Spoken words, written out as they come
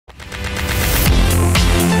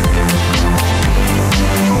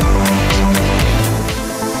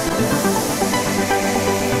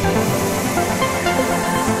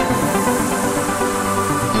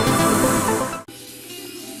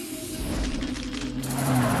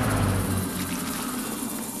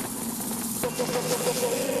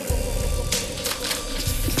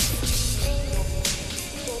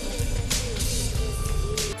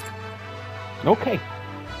Okay,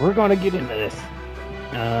 we're gonna get into this.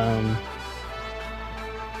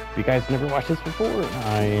 If you guys never watched this before,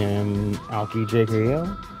 I am Alki JKL.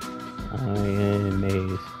 I am a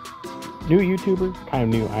new YouTuber, kind of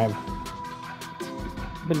new. I've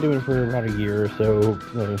been doing it for about a year or so,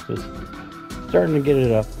 just starting to get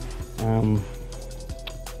it up.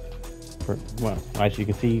 Well, as you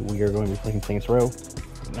can see, we are going to be playing Saints Row.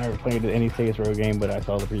 I've never played any Saints Row game, but I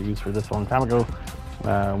saw the previews for this a long time ago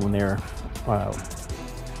when they were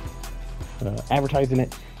advertising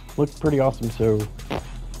it. Looked pretty awesome, so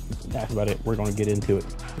that's about it. We're going to get into it.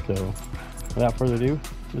 So, without further ado,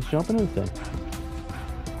 let's jump into this thing.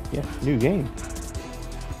 Yeah, new game.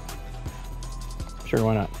 Sure,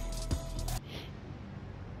 why not?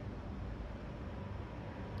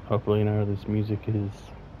 Hopefully, none of this music is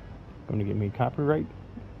going to get me copyright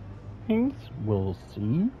things. We'll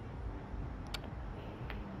see.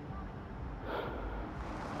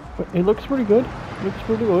 But it looks pretty good. Looks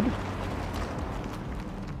pretty good.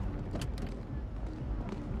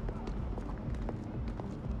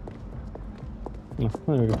 Oh,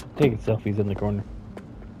 there we go. Taking selfies in the corner.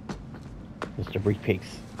 Just a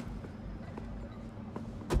briefcase.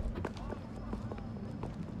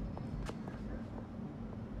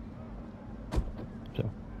 So,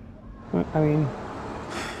 I mean,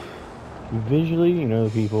 visually, you know,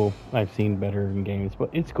 the people I've seen better in games,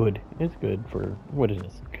 but it's good. It's good for what it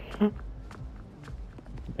is.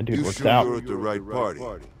 And dude, works out. You're at the right party.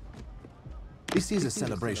 This is a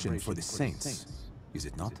celebration for the Saints, is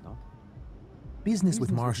it not? Business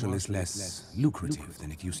with Marshall is less lucrative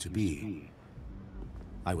than it used to be.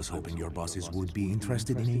 I was hoping your bosses would be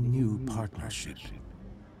interested in a new partnership.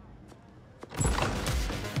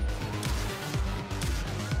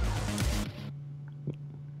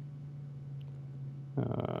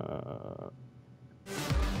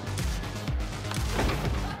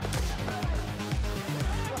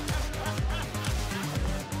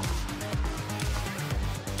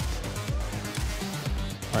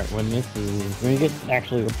 Alright, when you get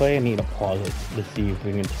actually to play, I need to pause it to see if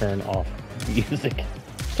we can turn off music.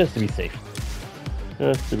 Just to be safe.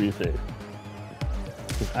 Just to be safe.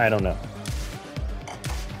 I don't know.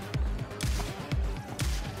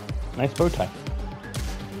 Nice bow tie.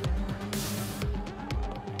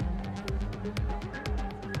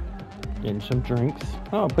 Getting some drinks.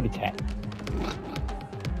 Oh, pretty tat.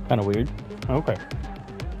 Kind of weird. Okay.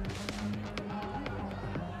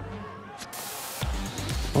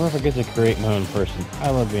 I wonder if I get to create my own person. I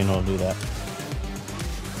love being able to do that.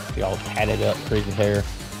 Be all tatted up, crazy hair.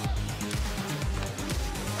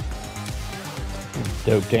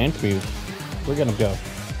 Dope dance moves. We're gonna go.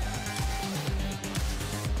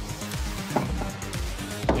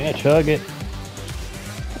 Yeah, chug it.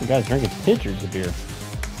 The guy's drinking pitchers of beer.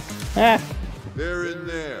 Ah! They're in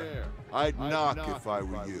there. I'd knock if I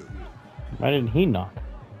were you. Why didn't he knock?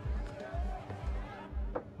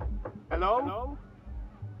 Hello?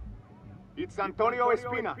 It's Antonio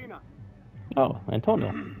Espina. Oh,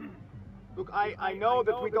 Antonio. Look, I know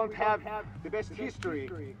that we don't have the best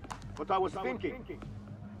history, but I was thinking.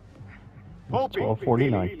 Hoping, 12:49.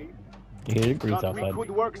 really, 80 degrees that we outside.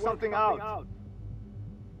 could work something out.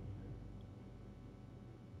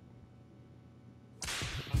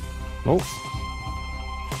 Oh.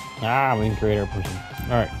 Ah, we can create our person.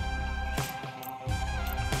 Alright.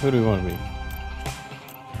 Who do we want to be?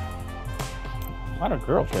 A lot of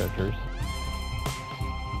girl characters.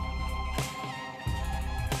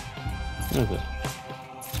 What is this?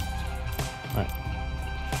 Alright.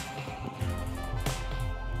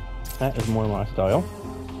 That is more my style.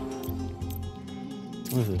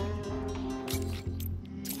 What is this?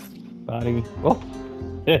 Body. Oh!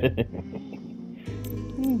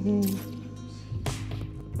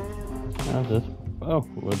 How's this? Oh,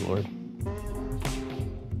 good lord.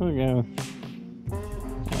 There we go.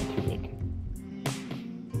 Not too big.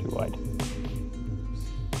 Too wide.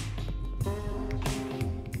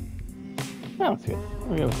 Oh, that's good.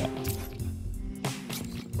 We'll go with that.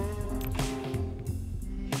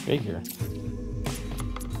 Figure.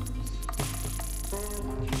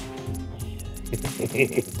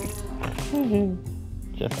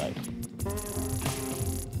 Just like.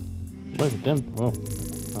 Look at them. Oh.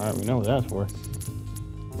 Alright, we know what that's for.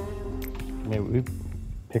 Maybe we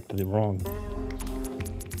picked the wrong.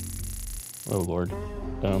 Oh lord.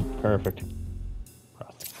 Boom. Perfect.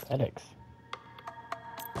 Prosthetics.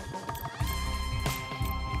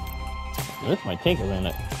 This might take a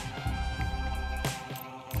minute.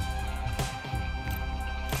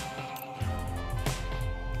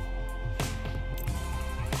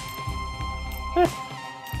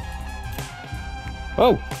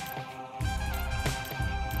 Oh!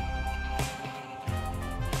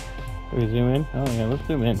 Can we zoom in? Oh yeah, let's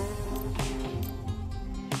zoom in.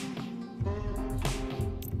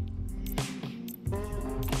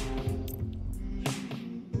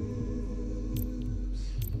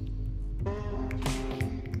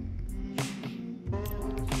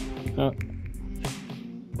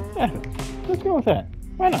 Yeah, let's go with that.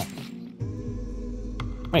 Why not?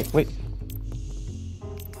 Wait.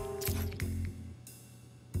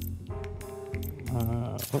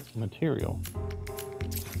 What's material?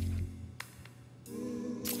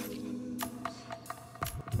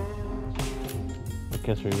 I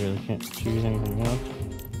guess we really can't choose anything else.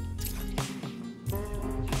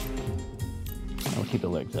 I'll keep the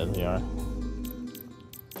legs as they are.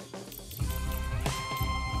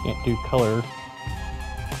 Can't do color.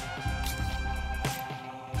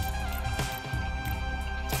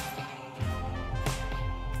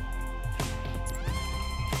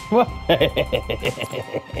 What?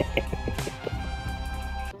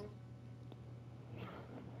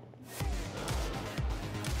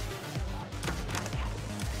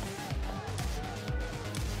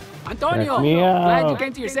 Antonio, Check me glad you out.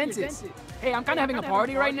 came to your senses. Hey, I'm kind of having a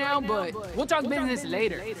party right now, but we'll talk business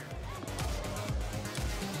later.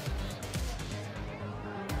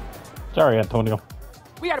 Sorry, Antonio.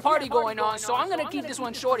 We had a party going on, so I'm gonna keep this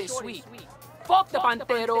one short and sweet. Fuck the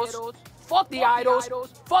Panteros, fuck the Idols,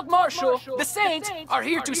 fuck Marshall. The Saints are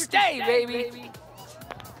here to stay, baby.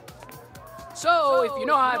 So, if you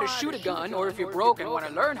know how to shoot a gun, or if you're broke and want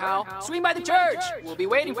to learn how, swing by the church. We'll be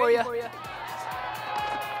waiting for you.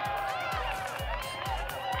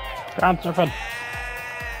 Ground surfing.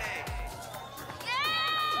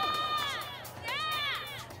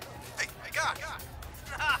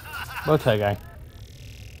 Bow tie guy.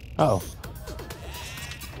 Uh-oh.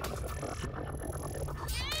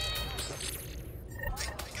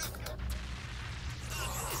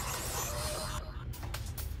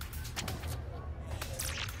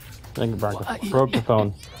 I think Bronco broke the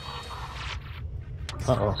phone.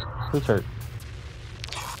 Uh-oh. Who's hurt?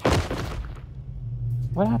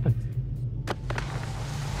 What happened?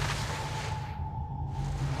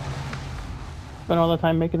 Spent all the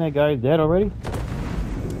time making that guy dead already?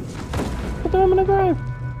 Put them in the grave!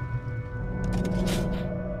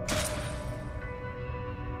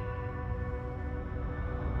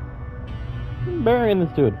 I'm burying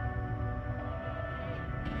this dude.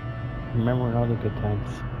 Remembering all the good times.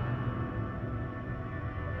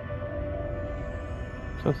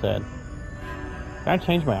 So sad. Can I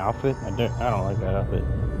change my outfit? I don't like that outfit.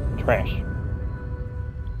 Trash.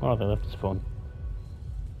 Oh, they left his phone.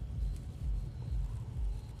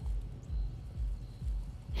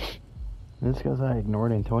 This because I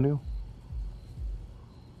ignored Antonio?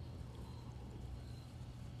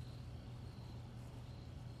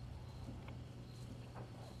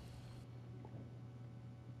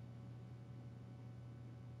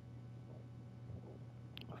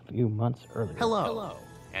 A few months earlier. Hello.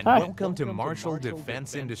 And Hi. welcome to Marshall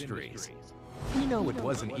Defense Industries. We know it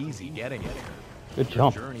wasn't easy getting here. Good The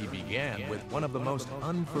jump. journey began with one of the most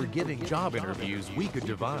unforgiving job interviews we could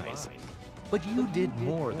devise. But you did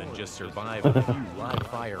more than just survive a few live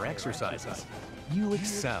fire exercises. You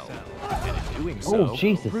excelled, and in doing so, Oh,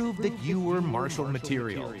 Jesus. proved that you were Marshall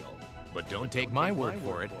material. But don't take my word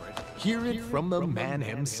for it. Hear it from the man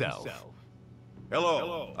himself.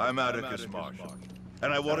 Hello, I'm Atticus Marshall,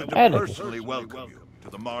 and I wanted to Atticus. personally welcome you to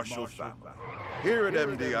the Marshall family. Here at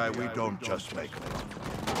MDI, we don't just make money.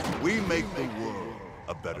 We make the world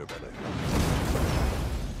a better place.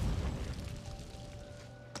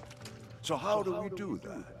 So how do we do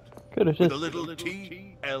that? Could have With just a little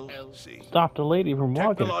TLC. stopped a lady from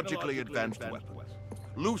walking. Technologically advanced weapons,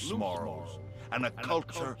 loose morals, and a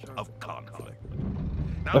culture of conflict.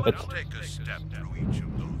 Now let's take a step through each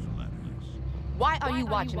of those letters. Why are you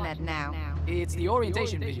watching that now? It's the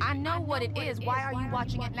orientation video. I know what it is. Why are you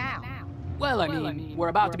watching it now? Well, I mean, we're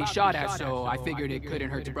about to be shot at, so I figured it couldn't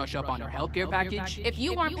hurt to brush up on our healthcare package. If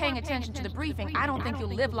you weren't paying attention to the briefing, I don't think you'll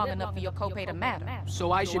live long enough for your copay to matter.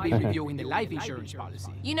 So I should be reviewing the life insurance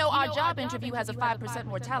policy. You know, our job interview has a 5%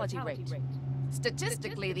 mortality rate.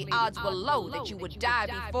 Statistically, the odds were low that you would die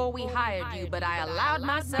before we hired you, but I allowed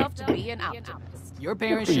myself to be an optimist. Your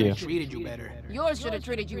parents Good for should you. have treated you better. Yours should have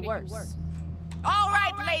treated you worse. All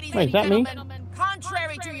right, ladies Wait, is that me?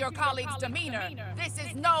 contrary to your colleagues' demeanor, this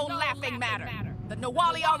is no laughing matter. The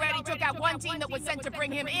Nawali already took out one team that was sent to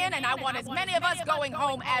bring him in, and I want as many of us going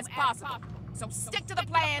home as possible. So stick to the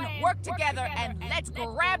plan, work together, and let's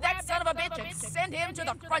grab that son of a bitch and send him to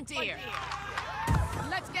the frontier.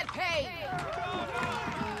 Let's get paid.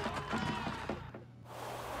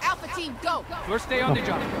 Alpha team, go. First day on the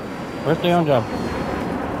job. First day on job.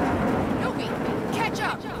 Nuki, catch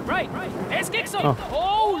up. right. Let's kick some. Oh.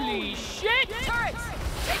 Holy shit! Turrets!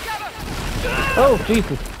 Take cover! Oh,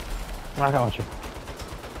 Jesus. Rocket launcher.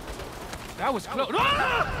 That was close.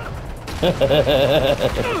 Ah!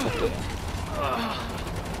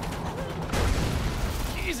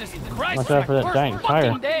 Jesus Christ! Watch out for that First giant fucking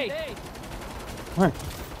tire. day. Alright,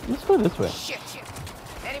 let's go this way. Shit!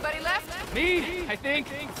 Anybody left? Me, I think.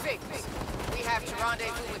 Fix. We have to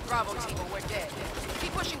rendezvous with Bravo team or we're dead.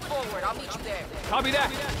 Keep pushing forward. I'll meet you there. Copy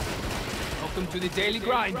that. Welcome to the daily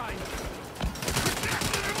grind.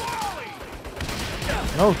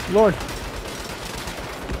 Oh, Lord.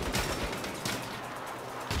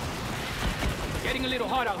 Getting a little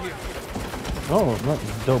hot out here. Oh,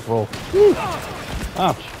 that's a dope roll. Woo.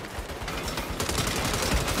 Ouch.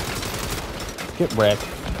 Get wrecked.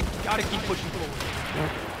 Gotta keep pushing forward.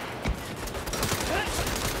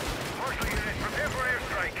 Marshal unit, prepare for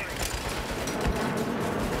airstrike.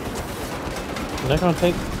 Is that gonna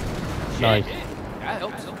take? Nice. That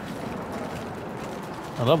helps.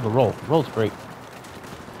 I love the roll. Roll's great.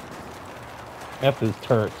 F is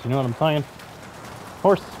turrets. You know what I'm saying?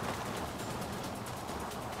 Horse.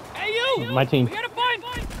 Hey, you! My team. We gotta find.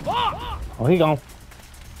 Fuck! Oh, he gone.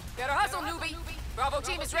 Better hustle, newbie. Bravo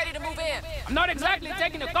team is ready to move in. I'm not exactly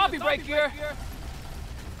taking a coffee break here.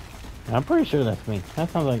 I'm pretty sure that's me. That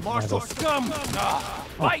sounds like Marshal Michael. scum!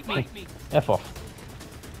 Fight me! F off.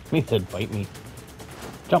 He said bite me.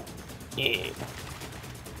 Jump. Yeah.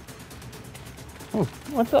 Oh,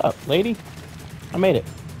 what's up, lady? I made it.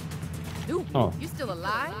 Dude, Oh. you still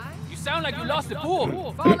alive? You sound like you lost the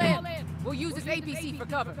pool. Fall in. We'll use this APC for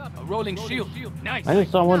cover. A rolling shield. Nice. I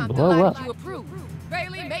just saw one blow up. You approve.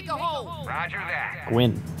 Bailey, make a hole. Roger that.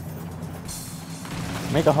 Gwyn.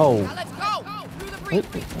 Make a hole. Now let's go. Through the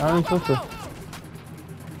breach. I'm supposed to.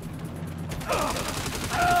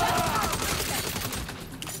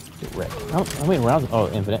 Get wrecked. How many rounds? Oh,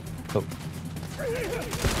 infinite. Oh. Keep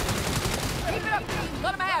it up, team.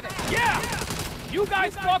 Let them have it. Yeah! You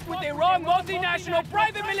guys fuck with the wrong multinational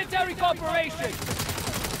private military corporation!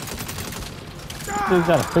 Dude's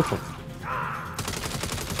got a pistol.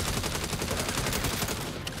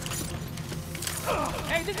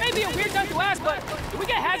 Hey, this may be a weird time to ask, but do we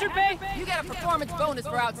get hazard pay? You get a performance bonus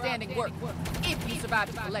for outstanding work. If you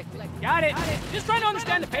survive to collect it. Got it. Just trying to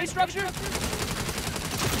understand the pay structure.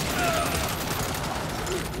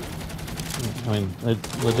 I mean,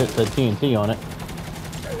 it legit said TNT on it.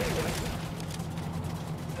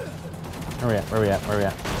 Where we at? Where we at? Where we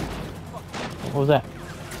at? What was that?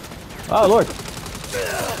 Oh, Lord.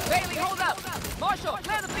 Bailey, hold up. Marshal,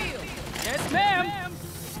 clear the field. Yes, ma'am.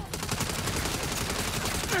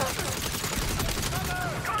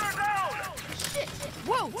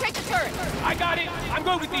 Whoa, take the turret. I got it. I'm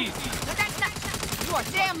good with these. You are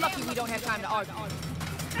damn lucky we don't have time to argue.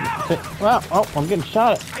 Wow. Oh, I'm getting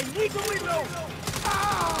shot at. I need to reload.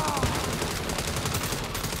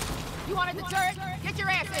 You wanted the turret? Get your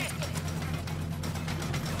ass in it.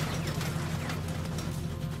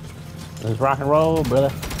 Let's rock and roll,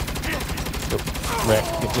 brother. Oh, wreck.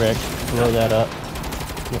 Get wrecked. Blow that up.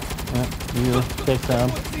 You take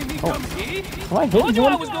some. Oh. Am I hitting Told you I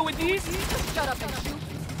one? was good with these. Shut up and shoot.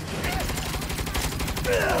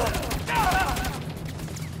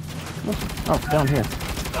 Oh, down here.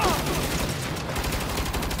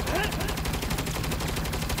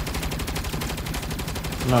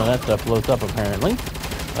 No, that stuff blows up apparently.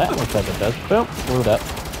 That looks like it does. Boom, blew it up.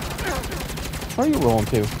 Where are you rolling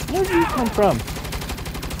to? Where did you come from?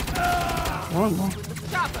 Oh, no.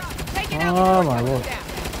 Chopper, take it out Oh, before my it Lord. goes down.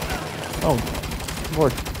 Oh,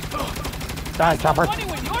 Lord. Die, chopper. Funny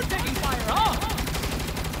when you're taking fire, huh?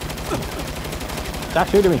 Stop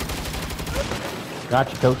shooting me.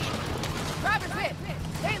 Gotcha, coach. Driver's hit.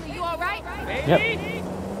 Bailey, you all right? Bailey? Yep.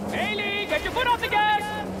 Bailey, get your foot off the gas.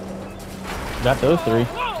 Got those three.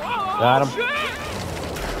 Whoa, Got 'em. shit.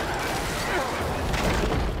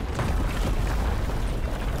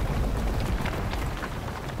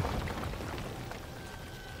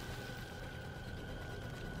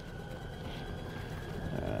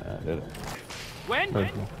 Did it. When?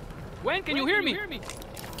 Where's my- When can you hear me?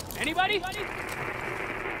 Anybody?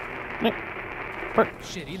 Nick. Where-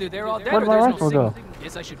 Shit, either they're all dead Where'd or my there's no rifle signal. go?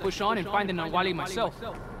 Guess I should push on and find the Nawali myself.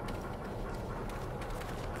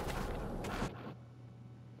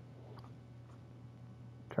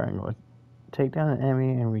 Triangle. Take down an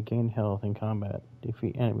enemy and regain health in combat.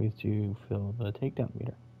 Defeat enemies to fill the takedown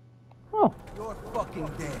meter. Oh, You're fucking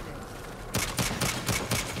dead.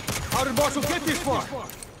 How did Marshall get this far? This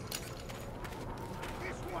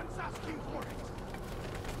one's asking for it.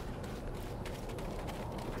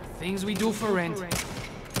 Things we do for rent.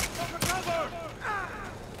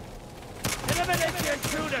 Eliminate the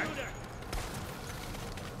intruder!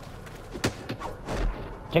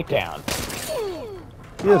 Take down.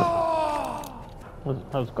 Beautiful.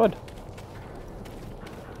 That was good.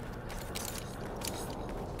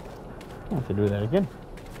 I have to do that again.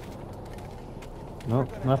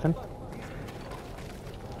 Nope, nothing.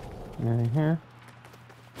 Anything here?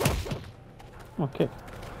 Okay.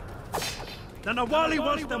 The Nawali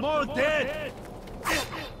wants them all dead!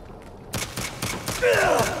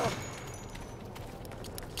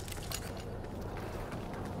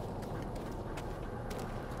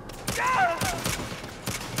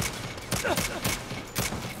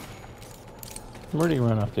 Where do you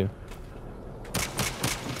run off to?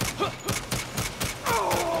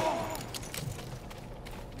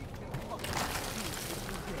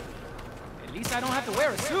 At least I don't have to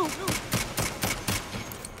wear a suit.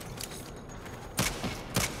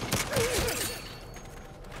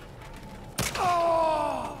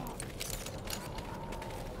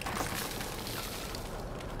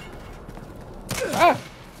 Ah!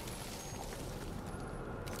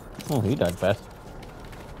 Oh, he died fast.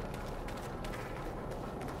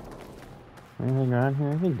 Anything around here?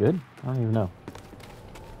 Anything good? I don't even know.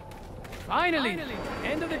 Finally!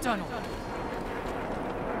 End of the tunnel.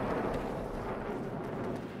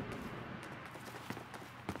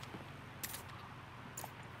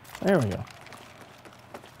 There we go.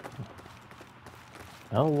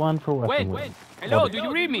 L1 for weapon. Wait. Hello, do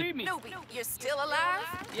you read me? Newbie, you're still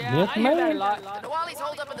alive? Yeah, Yes, I hear that a ma'am. lot. The Nawali's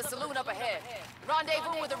holed up in the saloon up ahead.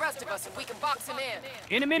 Rendezvous with the rest of us and we can box him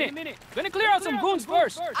in. In a minute. Gonna clear out some goons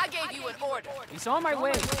first. I gave you an order. He's on my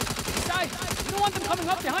way. Besides, we don't want them coming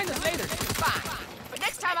up behind us later. Fine. But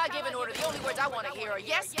next time I give an order, the only words I want to hear are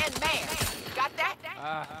yes and ma'am. Got that?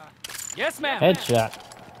 Yes, ma'am. Headshot.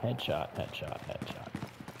 Headshot.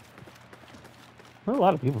 There are a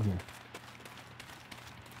lot of people here.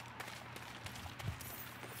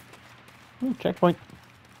 Ooh, checkpoint.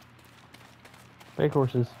 Fake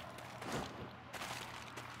horses.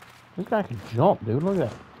 This guy can jump, dude. Look at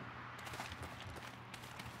that.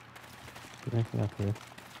 Anything else here?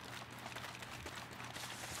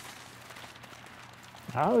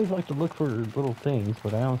 I always like to look for little things,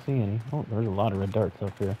 but I don't see any. Oh, there's a lot of red darts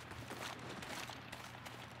up here.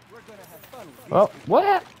 Oh,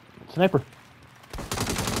 what? Sniper.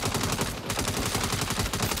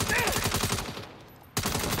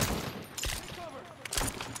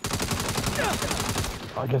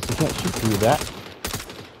 I guess you can't shoot through that.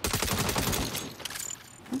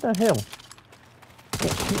 What the hell?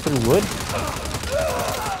 Can't shoot through wood?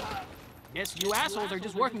 Guess you assholes are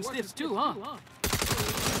just working stiffs too, huh?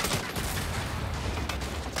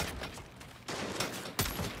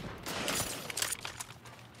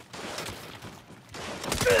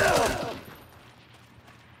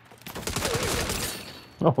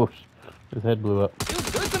 Oh, his head blew up. Feels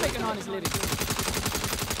good to make an honest living.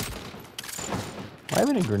 Do I have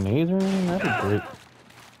any grenades or anything? That'd be great.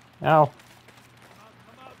 Ow.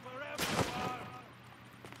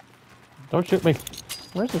 Don't shoot me.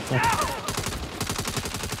 Where's this thing?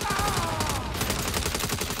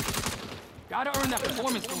 Gotta earn that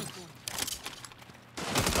performance bonus.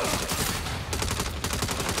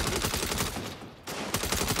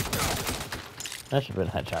 That should have been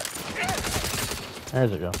a headshot.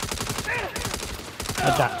 There's it go.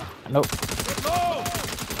 Headshot. Nope.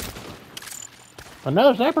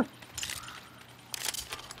 Another sniper.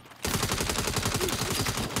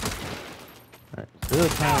 Alright, still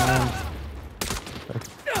time.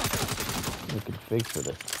 We can fix for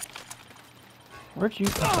this. Where'd you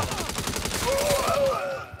come from?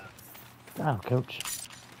 Oh, coach.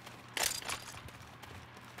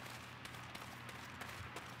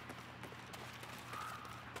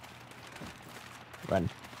 Run.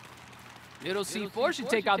 Little C4 should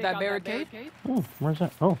take out that barricade. Oh, where's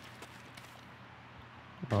that? Oh.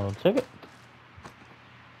 I'll take it.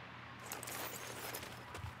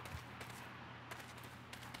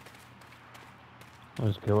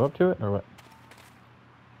 Let's go up to it, or what?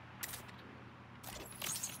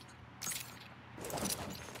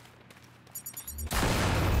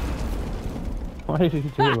 Why did you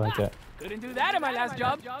do it like that? Couldn't do that in my last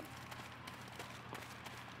job.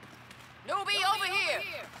 Newbie, over here.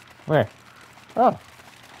 Where? Oh,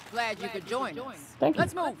 Glad you could join us. thank you.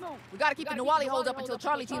 Let's move. We gotta keep the Nawali hold up until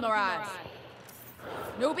Charlie team arrives.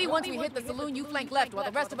 Newbie, once we hit the saloon, you flank left while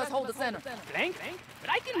the rest of us hold the center. Flank? But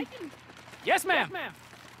I can... Yes, ma'am.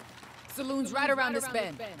 Saloon's right around this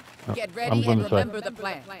bend. Get I'm ready going and this way. remember the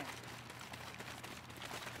plan.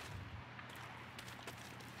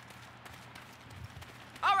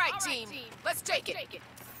 All right, team. Let's take it.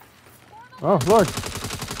 Oh, Lord.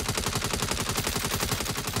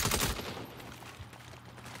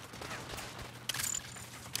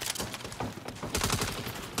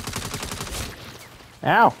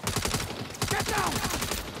 Ow! Get down!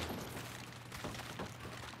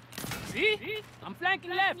 See? I'm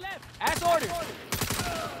flanking left. As ordered.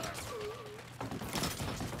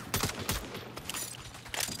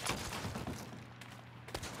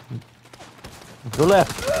 Go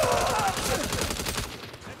left.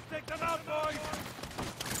 Let's take them out, boys!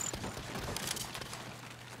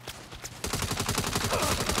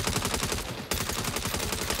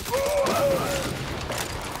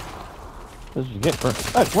 This is get for.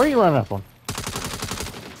 Look, where are you running up on?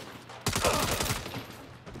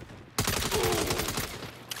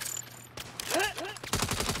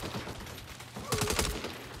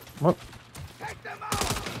 What? Take them out!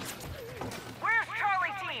 Where's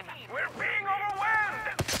Charlie team? We're being overwhelmed!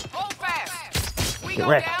 Hold fast. We Get go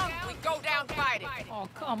wrecked. down, we go down fighting. Oh,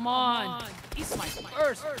 come on. It's my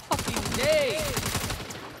first fucking day.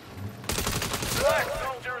 Black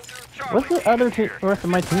soldiers, Charlie What's the other team, rest of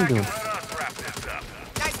my team doing? let us wrap this up.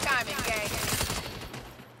 Nice timing, gang.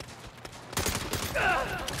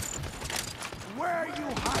 Where are you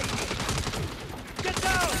hiding? Get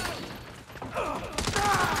down!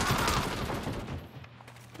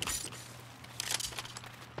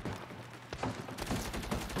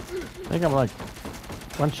 I think I'm like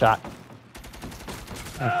one shot.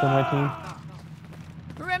 That's my team.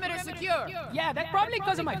 Perimeter secure. Yeah, that's probably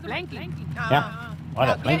because of my flanking. Yeah. What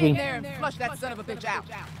Now a get in thinking. there and flush that son of a bitch out.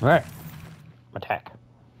 Right. Attack.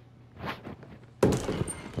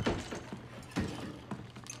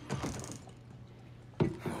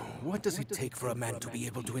 What does it take for a man to be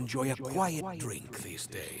able to enjoy a quiet drink these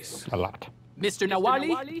days? A lot. Mr.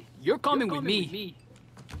 Nawali, you're coming with me.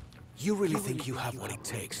 You really think you have what it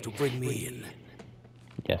takes to bring me in?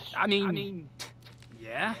 Yes. I mean,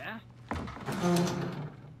 yeah.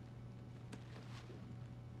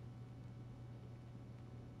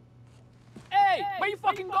 Hey, where you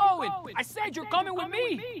fucking going? I said you're coming with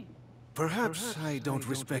me. Perhaps I don't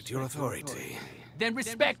respect your authority. Then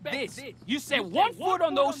respect this. You set 1 foot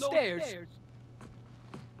on those stairs.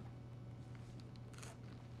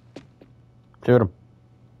 Shoot him.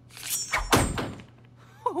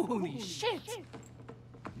 Holy shit.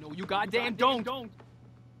 No, you goddamn don't. Don't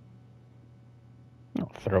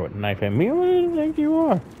throw a knife at me. What do you think you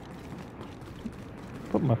are?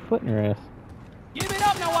 Put my foot in your ass. Give it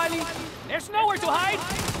up, Nawali. There's nowhere to hide.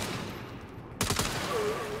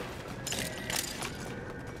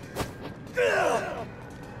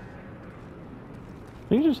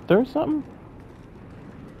 Did you just throw something?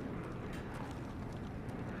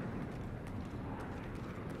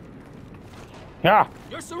 Yeah.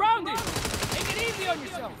 You're surrounded. Make it easy on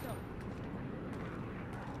yourself.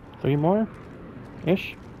 3 more?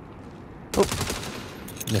 Ish. Oh.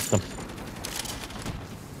 Missed him.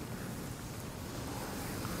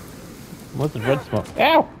 What's the red smoke?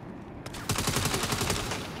 Ow!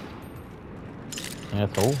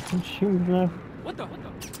 Asshole. Shoot now. What the?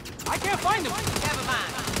 I can't find him. Never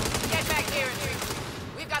mind. Get back here and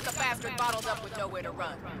regroup. We've got the bastard bottled up with nowhere to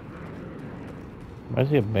run. Why is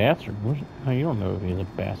he a bastard? Oh, you don't know if he's a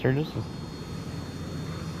bastard. This is...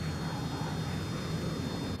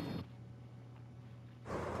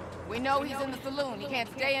 We know he's in the saloon. He can't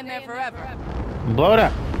stay in there forever. Blow it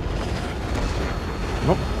up.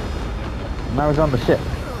 Nope. Now he's on the ship.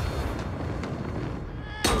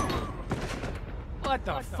 What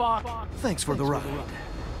the fuck? Thanks for the ride.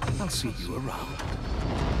 I'll see you around.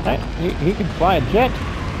 Hey, he can fly a jet.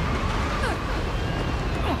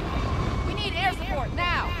 We need air support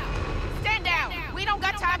now. Stand down. We don't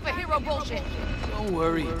got time for hero bullshit. Don't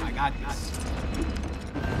worry, I got this.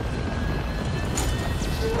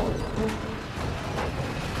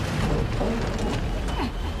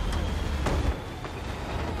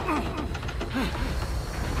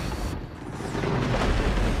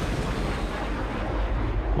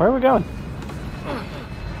 Where are we going?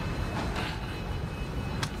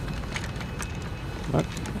 What?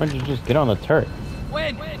 Why did you just get on the turret?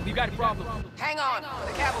 When? We got a problem. Hang on.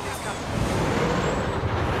 The cavalry's coming.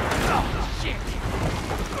 Oh, shit.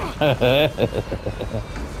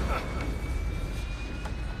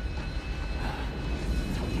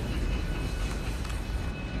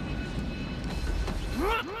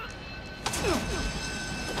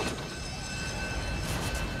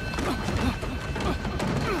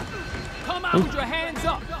 Come out with your hands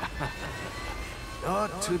up.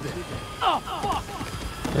 Not today. Oh, fuck.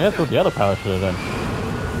 Yeah, that's what the other pilot should have done.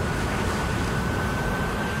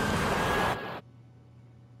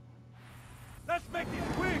 Let's make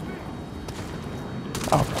this quick!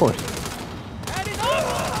 Oh, of course. That is up.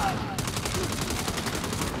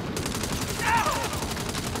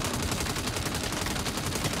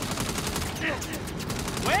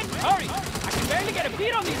 Gwen, hurry! I can barely get a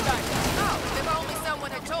beat on these guys. Oh, if only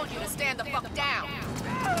someone had told you to stand the fuck down.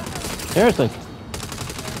 Seriously.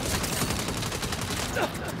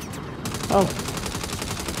 Oh.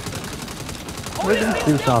 Where did these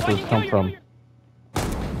two saucers come from?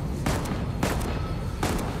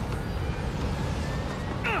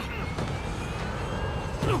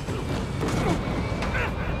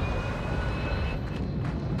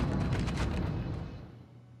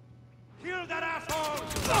 Kill that asshole!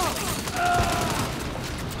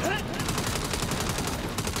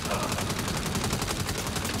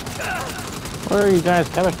 Where are you guys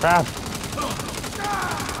coming from?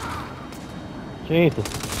 Jesus.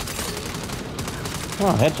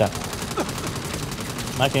 Oh, headshot.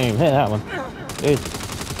 I can't even hit that one. Jeez.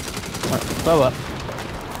 Alright, slow up.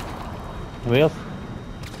 Wheels.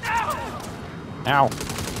 Ow.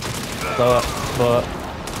 Slow up. Slow up.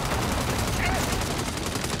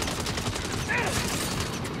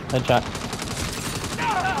 Headshot.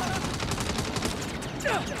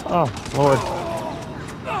 Oh, Lord.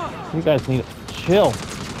 You guys need to chill.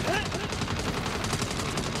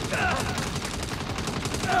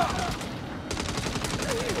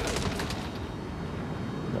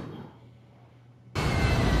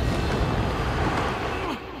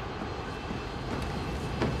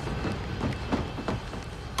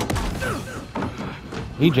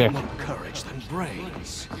 EJ. More courage than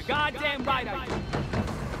brains. You're goddamn right I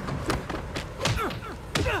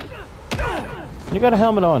do. You got a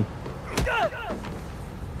helmet on.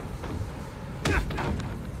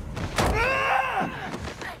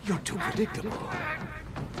 You're too predictable.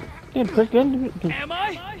 Yeah, click in. Am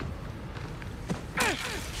I?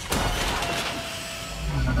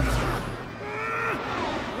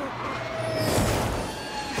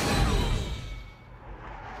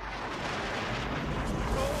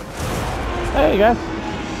 Hey, guys.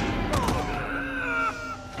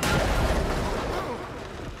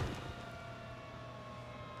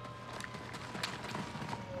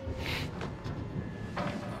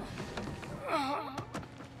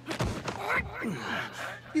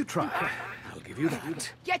 You try. I'll give you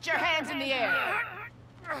that. Get your hands in the air.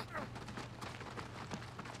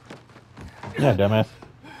 Yeah, dumbass.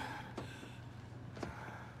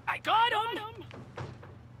 I got him!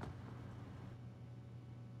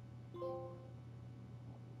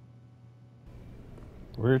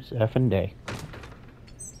 Where's effing day?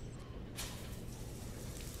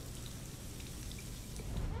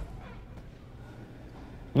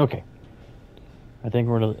 Okay. I think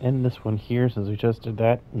we're going to end this one here since we just did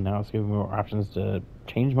that. And now it's giving me more options to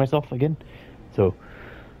change myself again. So,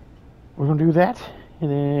 we're going to do that.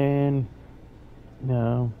 And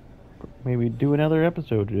then, maybe do another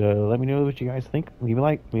episode. Let me know what you guys think. Leave a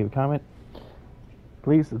like, leave a comment.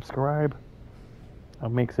 Please subscribe. I'll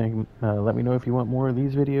make some, let me know if you want more of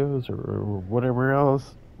these videos or whatever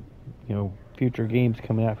else, you know, future games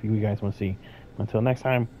coming out for you guys want to see. Until next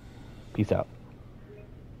time, peace out.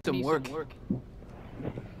 Some work.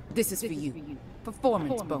 This is for you.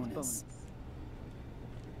 Performance bonus.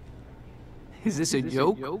 Is this a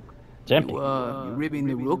joke? It's empty. You ribbing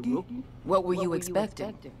the rookie? What were you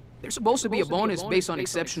expecting? There's supposed to be a bonus based on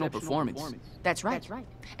exceptional performance. That's right.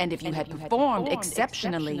 And if you had performed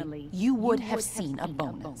exceptionally, you would have seen a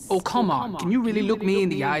bonus. Oh, come on. Can you really look me in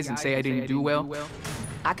the eyes and say I didn't do well?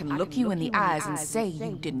 I can look you in the eyes and say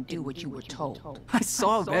you didn't do what you were told. I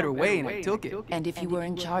saw a better way and I took it. And if you were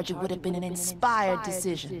in charge, it would have been an inspired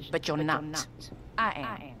decision. But you're not.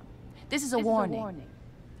 I am. This is a warning.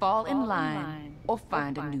 Fall in line or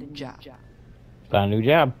find a new job. Find a new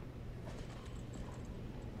job.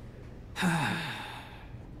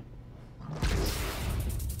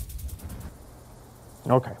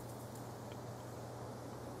 Okay.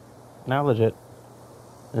 Now legit,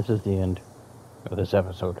 this is the end of this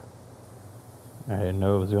episode. I didn't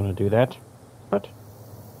know I was going to do that, but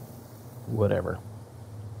whatever.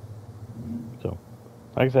 So,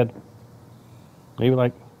 like I said, leave a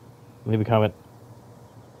like, leave a comment,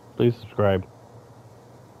 please subscribe.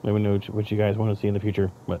 Let me know what you guys want to see in the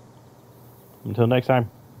future, but until next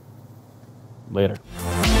time, later.